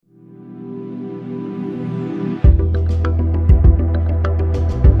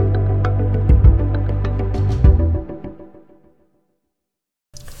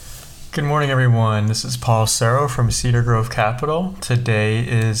Good morning, everyone. This is Paul Serro from Cedar Grove Capital. Today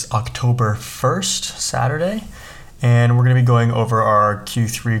is October 1st, Saturday, and we're going to be going over our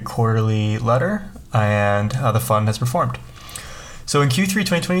Q3 quarterly letter and how the fund has performed. So in Q3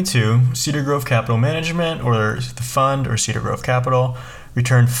 2022, Cedar Grove Capital Management, or the fund, or Cedar Grove Capital,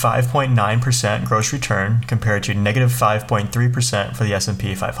 returned 5.9% gross return compared to negative 5.3% for the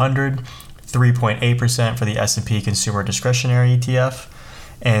S&P 500, 3.8% for the S&P Consumer Discretionary ETF,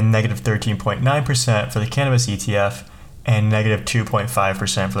 and negative 13.9% for the Cannabis ETF, and negative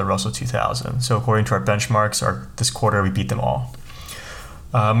 2.5% for the Russell 2000. So according to our benchmarks, this quarter we beat them all.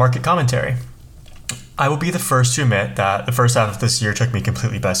 Market commentary. I will be the first to admit that the first half of this year took me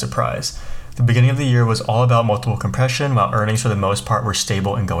completely by surprise. The beginning of the year was all about multiple compression, while earnings for the most part were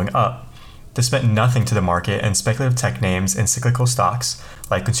stable and going up. This meant nothing to the market, and speculative tech names and cyclical stocks,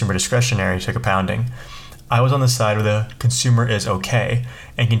 like consumer discretionary, took a pounding. I was on the side where the consumer is okay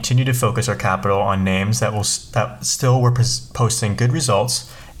and continued to focus our capital on names that still were posting good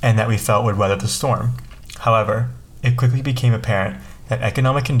results and that we felt would weather the storm. However, it quickly became apparent that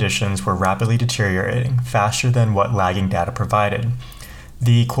economic conditions were rapidly deteriorating faster than what lagging data provided.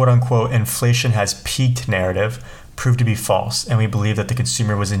 The quote-unquote inflation has peaked narrative proved to be false, and we believe that the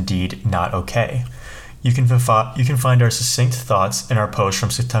consumer was indeed not okay. You can find our succinct thoughts in our post from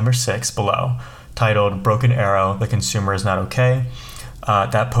September 6 below, titled Broken Arrow, The Consumer is Not Okay.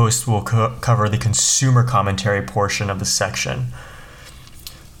 That post will cover the consumer commentary portion of the section.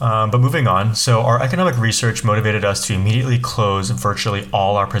 But moving on, so our economic research motivated us to immediately close virtually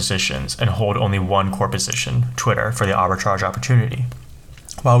all our positions and hold only one core position, Twitter, for the arbitrage opportunity.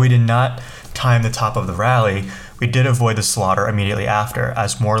 While we did not time the top of the rally, we did avoid the slaughter immediately after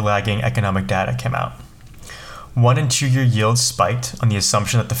as more lagging economic data came out. 1- and 2-year yields spiked on the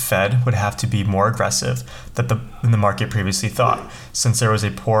assumption that the Fed would have to be more aggressive than the market previously thought, since there was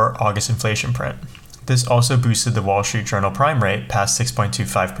a poor August inflation print. This also boosted the Wall Street Journal prime rate past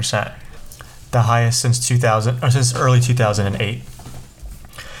 6.25%, the highest since early 2008.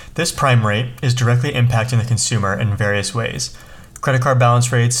 This prime rate is directly impacting the consumer in various ways, credit card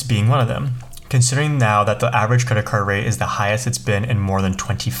balance rates being one of them, considering now that the average credit card rate is the highest it's been in more than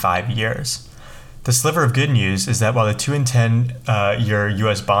 25 years. The sliver of good news is that while the 2- and 10-year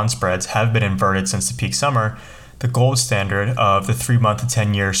U.S. bond spreads have been inverted since the peak summer, the gold standard of the 3-month to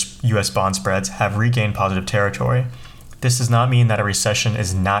 10-year U.S. bond spreads have regained positive territory. This does not mean that a recession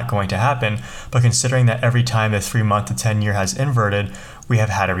is not going to happen, but considering that every time the 3-month to 10-year has inverted, we have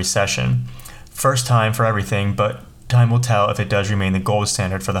had a recession. First time for everything, but time will tell if it does remain the gold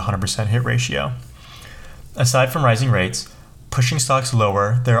standard for the 100% hit ratio. Aside from rising rates, pushing stocks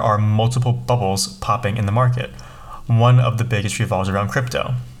lower, there are multiple bubbles popping in the market. One of the biggest revolves around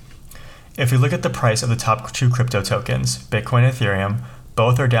crypto. If we look at the price of the top 2 crypto tokens, Bitcoin and Ethereum,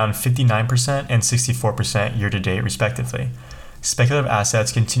 both are down 59% and 64% year-to-date respectively. Speculative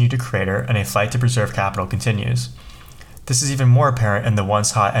assets continue to crater and a fight to preserve capital continues. This is even more apparent in the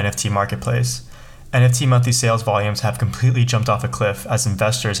once hot NFT marketplace. NFT monthly sales volumes have completely jumped off a cliff as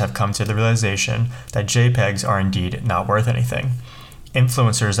investors have come to the realization that JPEGs are indeed not worth anything.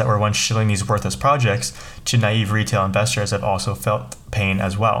 Influencers that were once shilling these worthless projects to naive retail investors have also felt pain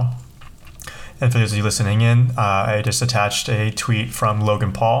as well. And for those of you listening in, I just attached a tweet from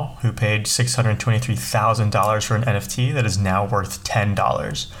Logan Paul, who paid $623,000 for an NFT that is now worth $10.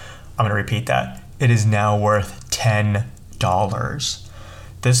 I'm going to repeat that. It is now worth $10.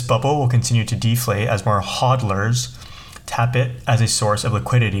 This bubble will continue to deflate as more hodlers tap it as a source of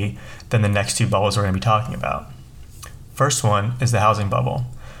liquidity than the next 2 bubbles we're going to be talking about. First one is the housing bubble.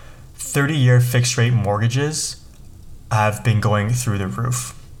 30-year fixed rate mortgages have been going through the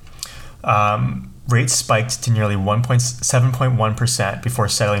roof. Rates spiked to nearly 7.1% before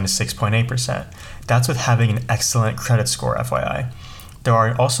settling to 6.8%. That's with having an excellent credit score, FYI. There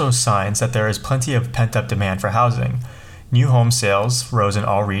are also signs that there is plenty of pent-up demand for housing. New home sales rose in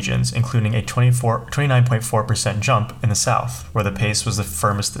all regions, including a 29.4% jump in the South, where the pace was the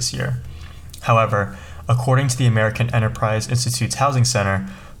firmest this year. However, according to the American Enterprise Institute's Housing Center,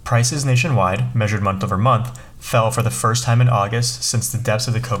 prices nationwide, measured month over month, fell for the first time in August since the depths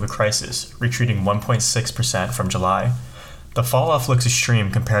of the COVID crisis, retreating 1.6% from July. The fall-off looks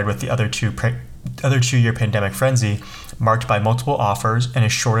extreme compared with the other 2-year pandemic frenzy, marked by multiple offers and a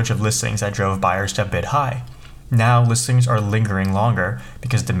shortage of listings that drove buyers to bid high. Now, listings are lingering longer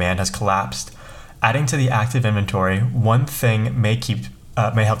because demand has collapsed. Adding to the active inventory, one thing may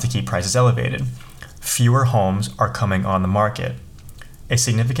help to keep prices elevated. Fewer homes are coming on the market. A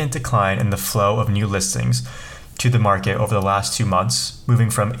significant decline in the flow of new listings to the market over the last 2 months, moving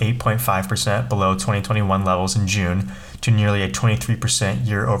from 8.5% below 2021 levels in June to nearly a 23%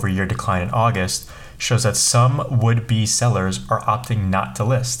 year-over-year decline in August, shows that some would-be sellers are opting not to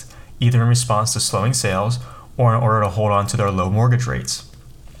list, either in response to slowing sales or in order to hold on to their low mortgage rates.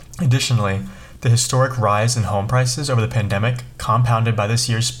 Additionally, the historic rise in home prices over the pandemic, compounded by this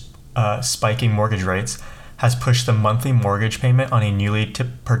year's spiking mortgage rates, has pushed the monthly mortgage payment on a newly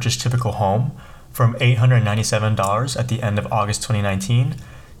purchased typical home from $897 at the end of August 2019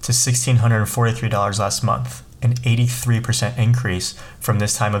 to $1,643 last month, an 83% increase from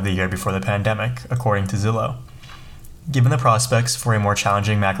this time of the year before the pandemic, according to Zillow. Given the prospects for a more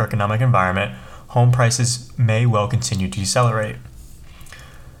challenging macroeconomic environment, home prices may well continue to decelerate.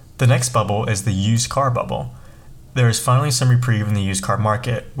 The next bubble is the used car bubble. There is finally some reprieve in the used car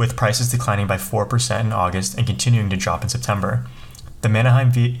market, with prices declining by 4% in August and continuing to drop in September. The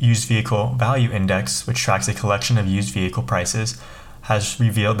Manheim Used Vehicle Value Index, which tracks a collection of used vehicle prices, has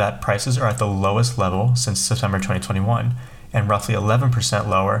revealed that prices are at the lowest level since September 2021, and roughly 11%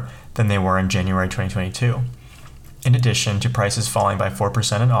 lower than they were in January 2022. In addition to prices falling by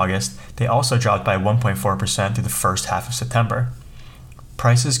 4% in August, they also dropped by 1.4% through the first half of September.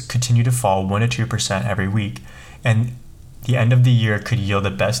 Prices continue to fall 1 to 2% every week, and the end of the year could yield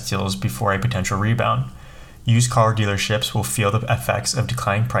the best deals before a potential rebound. Used car dealerships will feel the effects of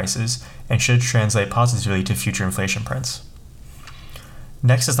declining prices and should translate positively to future inflation prints.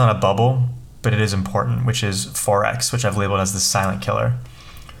 Next is not a bubble, but it is important, which is Forex, which I've labeled as the silent killer.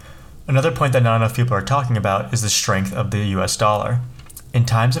 Another point that not enough people are talking about is the strength of the US dollar. In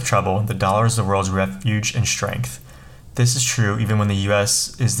times of trouble, the dollar is the world's refuge and strength. This is true even when the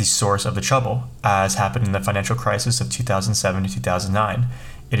US is the source of the trouble, as happened in the financial crisis of 2007 to 2009.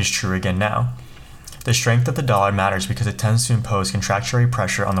 It is true again now. The strength of the dollar matters because it tends to impose contractionary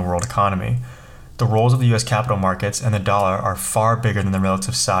pressure on the world economy. The roles of the US capital markets and the dollar are far bigger than the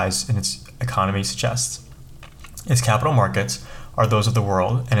relative size in its economy suggests. Its capital markets are those of the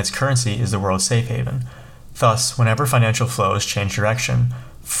world, and its currency is the world's safe haven. Thus, whenever financial flows change direction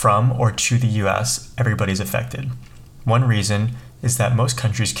from or to the US, everybody's affected. One reason is that most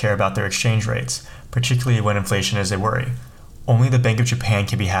countries care about their exchange rates, particularly when inflation is a worry. Only the Bank of Japan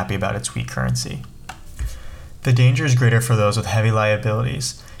can be happy about its weak currency. The danger is greater for those with heavy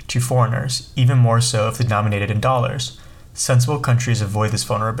liabilities to foreigners, even more so if denominated in dollars. Sensible countries avoid this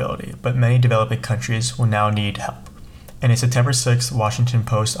vulnerability, but many developing countries will now need help. In a September 6th Washington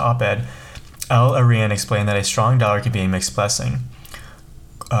Post op-ed, El Arian explained that a strong dollar can be a mixed blessing.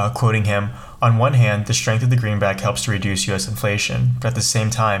 Quoting him, "On one hand, the strength of the greenback helps to reduce U.S. inflation, but at the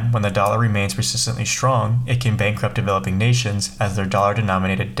same time, when the dollar remains persistently strong, it can bankrupt developing nations as their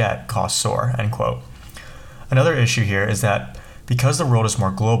dollar-denominated debt costs soar." End quote. Another issue here is that because the world is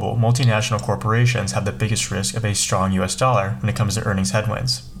more global, multinational corporations have the biggest risk of a strong U.S. dollar when it comes to earnings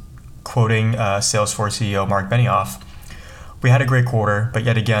headwinds. Quoting Salesforce CEO Mark Benioff, "We had a great quarter, but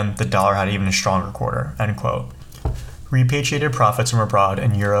yet again, the dollar had even a stronger quarter." End quote. Repatriated profits from abroad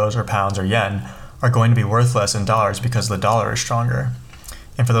in euros or pounds or yen are going to be worth less in dollars because the dollar is stronger.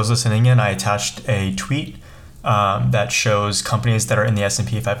 And for those listening in, I attached a tweet that shows companies that are in the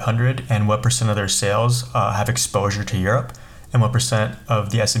S&P 500 and what percent of their sales have exposure to Europe and what percent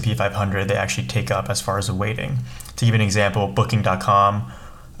of the S&P 500 they actually take up as far as the weighting. To give you an example, Booking.com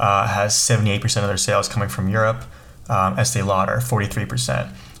has 78% of their sales coming from Europe, Estee Lauder 43%,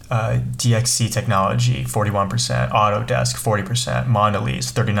 DXC Technology 41%, Autodesk 40%,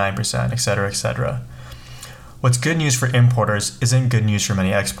 Mondelez 39%, etc., etc. What's good news for importers isn't good news for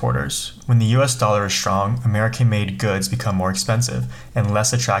many exporters. When the US dollar is strong, American-made goods become more expensive and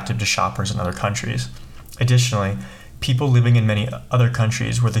less attractive to shoppers in other countries. Additionally, people living in many other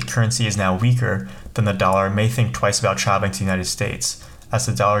countries where the currency is now weaker than the dollar may think twice about traveling to the United States. As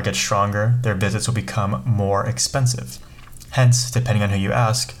the dollar gets stronger, their visits will become more expensive. Hence, depending on who you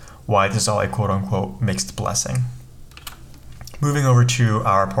ask, why this is all a quote-unquote mixed blessing. Moving over to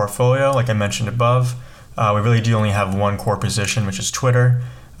our portfolio, like I mentioned above, we really do only have one core position, which is Twitter.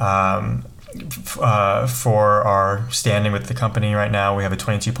 For our standing with the company right now, we have a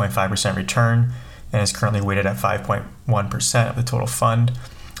 22.5% return and is currently weighted at 5.1% of the total fund.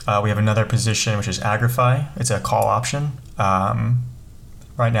 We have another position, which is Agrify. It's a call option.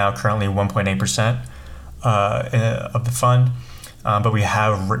 Right now, currently 1.8% of the fund, but we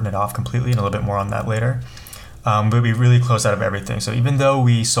have written it off completely, and a little bit more on that later. But we really closed out of everything. So even though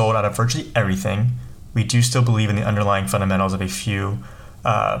we sold out of virtually everything, we do still believe in the underlying fundamentals of a few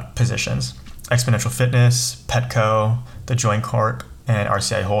positions. Exponential Fitness, Petco, The Joint Corp, and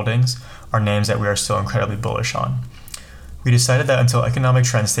RCI Holdings are names that we are still incredibly bullish on. We decided that until economic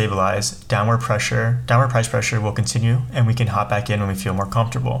trends stabilize, downward price pressure will continue, and we can hop back in when we feel more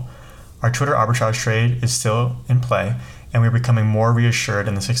comfortable. Our Twitter arbitrage trade is still in play, and we're becoming more reassured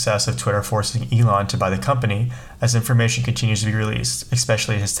in the success of Twitter forcing Elon to buy the company as information continues to be released,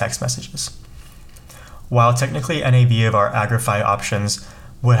 especially his text messages. While technically NAV of our AgriFi options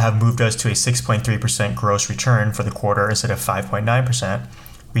would have moved us to a 6.3% gross return for the quarter instead of 5.9%,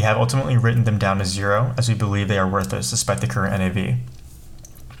 we have ultimately written them down to zero as we believe they are worthless despite the current NAV.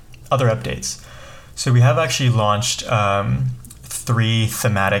 Other updates. So we have actually launched 3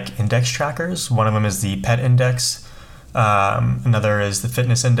 thematic index trackers. One of them is the pet index, another is the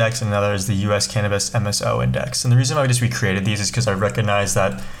fitness index, and another is the US cannabis MSO index. And the reason why we just recreated these is because I recognize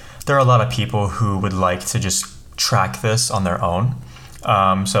that there are a lot of people who would like to just track this on their own.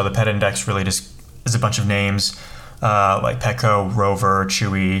 So the pet index really just is a bunch of names like Petco, Rover,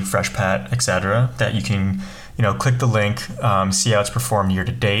 Chewy, Freshpet, etc. that you can, click the link, see how it's performed year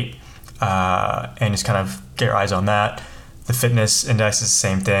to date, and just kind of get your eyes on that. The fitness index is the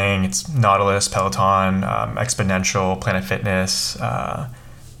same thing. It's Nautilus, Peloton, Exponential, Planet Fitness,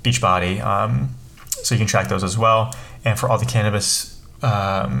 Beachbody. So you can track those as well. And for all the cannabis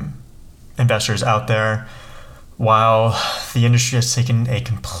investors out there, while the industry has taken a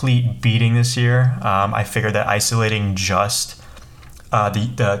complete beating this year, I figured that isolating just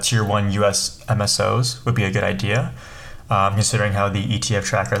the tier 1 US MSOs would be a good idea, considering how the ETF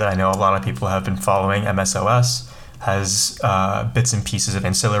tracker that I know a lot of people have been following, MSOS, has bits and pieces of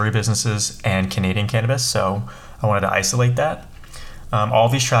ancillary businesses and Canadian cannabis, so I wanted to isolate that. All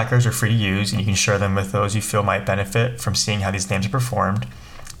these trackers are free to use, and you can share them with those you feel might benefit from seeing how these names are performed.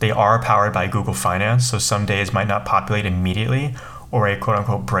 They are powered by Google Finance, so some days might not populate immediately, or a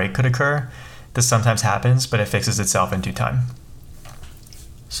quote-unquote break could occur. This sometimes happens, but it fixes itself in due time.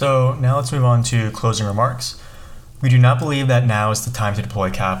 So now let's move on to closing remarks. We do not believe that now is the time to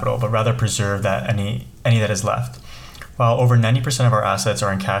deploy capital, but rather preserve that any that is left. While over 90% of our assets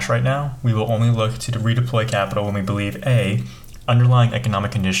are in cash right now, we will only look to redeploy capital when we believe A, underlying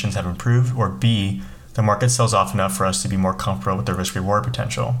economic conditions have improved, or B, the market sells off enough for us to be more comfortable with the risk-reward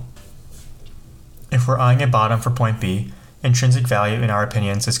potential. If we're eyeing a bottom for point B, intrinsic value in our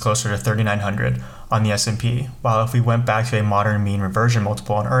opinions is closer to 3,900 on the S&P, while if we went back to a modern mean reversion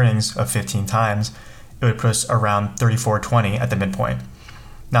multiple on earnings of 15 times, it would put us around 3,420 at the midpoint.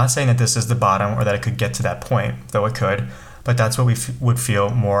 Not saying that this is the bottom or that it could get to that point, though it could, but that's what we would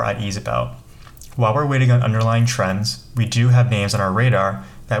feel more at ease about. While we're waiting on underlying trends, we do have names on our radar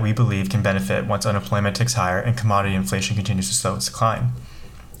that we believe can benefit once unemployment ticks higher and commodity inflation continues to slow its decline.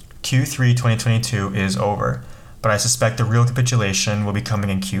 Q3 2022 is over, but I suspect the real capitulation will be coming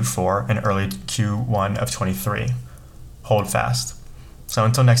in Q4 and early Q1 of 23. Hold fast. So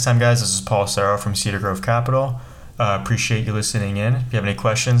until next time, guys, this is Paul Serro from Cedar Grove Capital. Appreciate you listening in. If you have any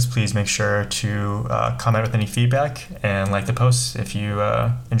questions, please make sure to comment with any feedback and like the post if you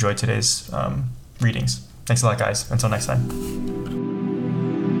enjoyed today's readings. Thanks a lot, guys. Until next time.